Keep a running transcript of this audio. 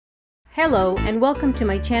Hello and welcome to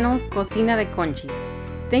my channel Cocina de Conchis.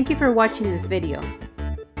 Thank you for watching this video.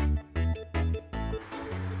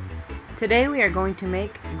 Today we are going to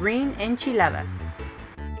make green enchiladas.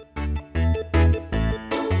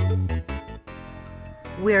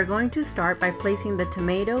 We are going to start by placing the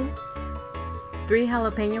tomato, 3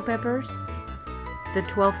 jalapeno peppers, the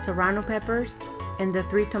 12 serrano peppers, and the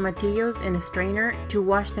 3 tomatillos in a strainer to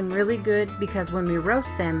wash them really good, because when we roast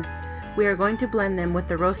them, we are going to blend them with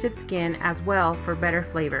the roasted skin as well for better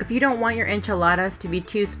flavor. If you don't want your enchiladas to be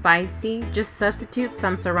too spicy, just substitute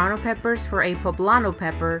some serrano peppers for a poblano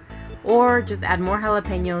pepper, or just add more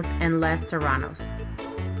jalapeños and less serranos.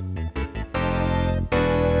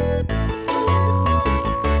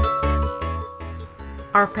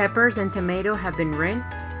 Our peppers and tomato have been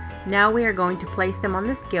rinsed. Now we are going to place them on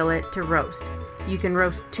the skillet to roast. You can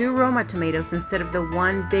roast 2 Roma tomatoes instead of the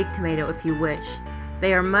 1 big tomato if you wish.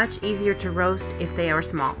 They are much easier to roast if they are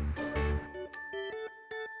small.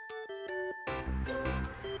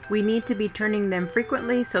 We need to be turning them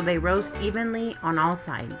frequently so they roast evenly on all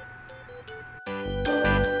sides.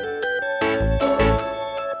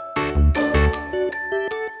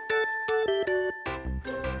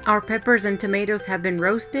 Our peppers and tomatoes have been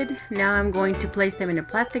roasted. Now I'm going to place them in a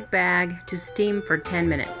plastic bag to steam for 10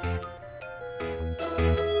 minutes.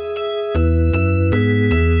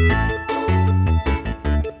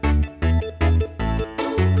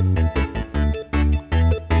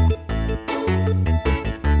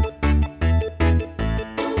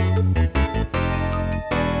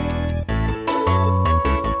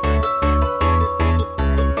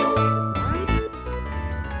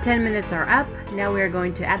 Ten minutes are up. Now we are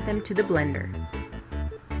going to add them to the blender.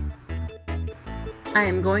 I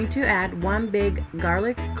am going to add 1 big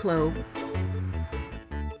garlic clove,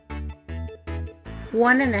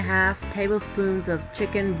 1½ tablespoons of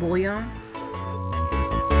chicken bouillon,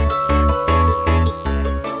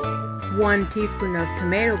 1 teaspoon of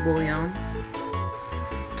tomato bouillon,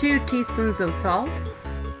 2 teaspoons of salt,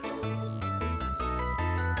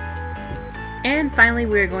 and finally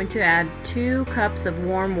we are going to add 2 cups of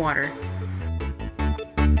warm water.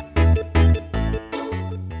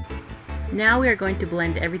 Now we are going to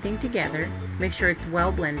blend everything together. Make sure it's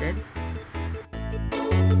well blended.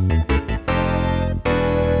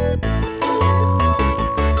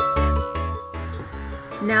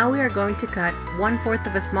 Now we are going to cut 1/4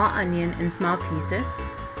 of a small onion in small pieces.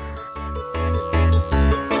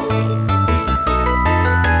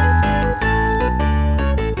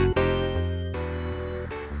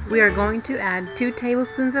 We are going to add 2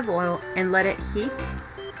 tablespoons of oil and let it heat.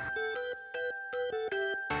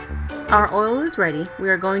 Our oil is ready. We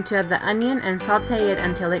are going to add the onion and saute it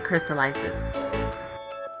until it crystallizes.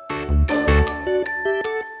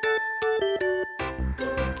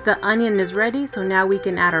 The onion is ready, so now we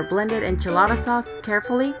can add our blended enchilada sauce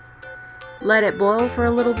carefully. Let it boil for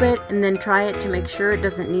a little bit and then try it to make sure it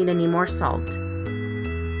doesn't need any more salt.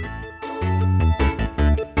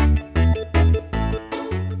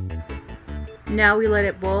 Now we let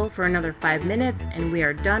it boil for another 5 minutes and we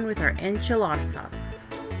are done with our enchilada sauce.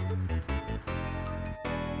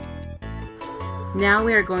 Now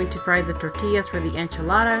we are going to fry the tortillas for the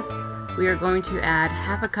enchiladas. We are going to add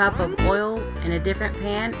 1/2 cup of oil in a different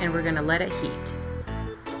pan and we're going to let it heat.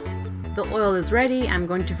 The oil is ready. I'm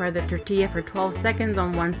going to fry the tortilla for 12 seconds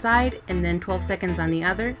on one side and then 12 seconds on the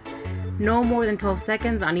other. No more than 12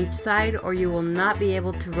 seconds on each side or you will not be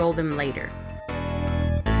able to roll them later.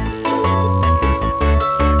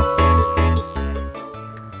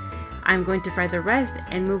 I'm going to fry the rest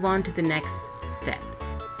and move on to the next step.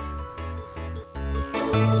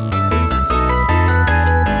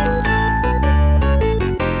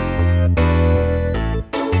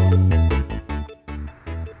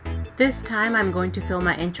 This time I'm going to fill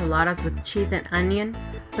my enchiladas with cheese and onion,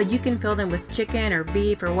 but you can fill them with chicken or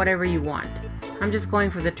beef or whatever you want. I'm just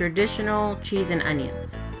going for the traditional cheese and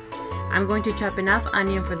onions. I'm going to chop enough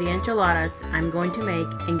onion for the enchiladas I'm going to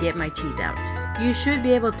make and get my cheese out. You should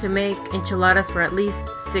be able to make enchiladas for at least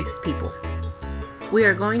 6 people. We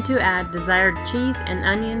are going to add desired cheese and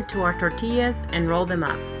onion to our tortillas and roll them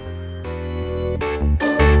up.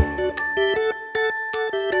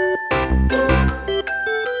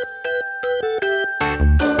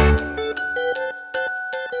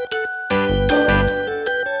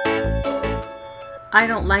 I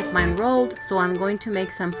don't like mine rolled, so I'm going to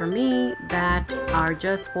make some for me that are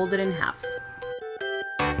just folded in half.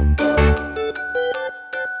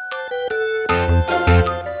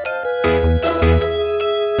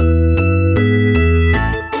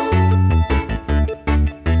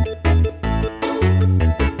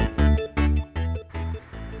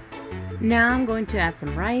 Now I'm going going to add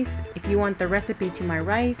some rice. If you want the recipe to my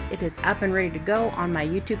rice, it is up and ready to go on my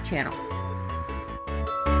YouTube channel.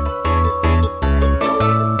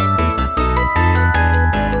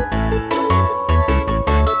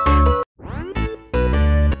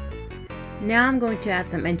 Now I'm going to add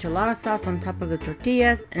some enchilada sauce on top of the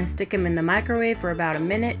tortillas and stick them in the microwave for about 1.5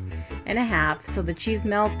 minutes so the cheese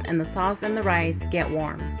melts and the sauce and the rice get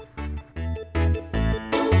warm.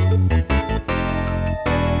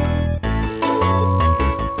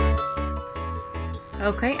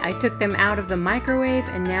 Okay, I took them out of the microwave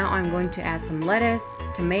and now I'm going to add some lettuce,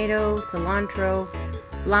 tomato, cilantro,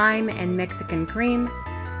 lime, and Mexican cream.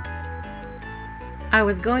 I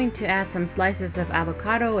was going to add some slices of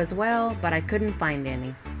avocado as well, but I couldn't find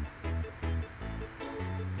any.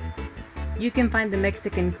 You can find the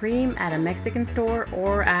Mexican cream at a Mexican store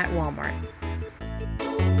or at Walmart.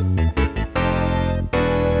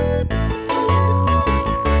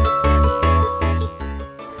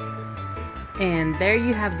 And there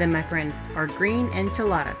you have them, my friends, our green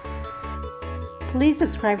enchiladas. Please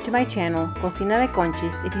subscribe to my channel, Cocina de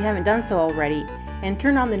Conchis, if you haven't done so already, and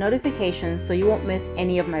turn on the notifications so you won't miss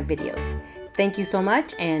any of my videos. Thank you so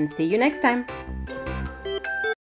much and see you next time.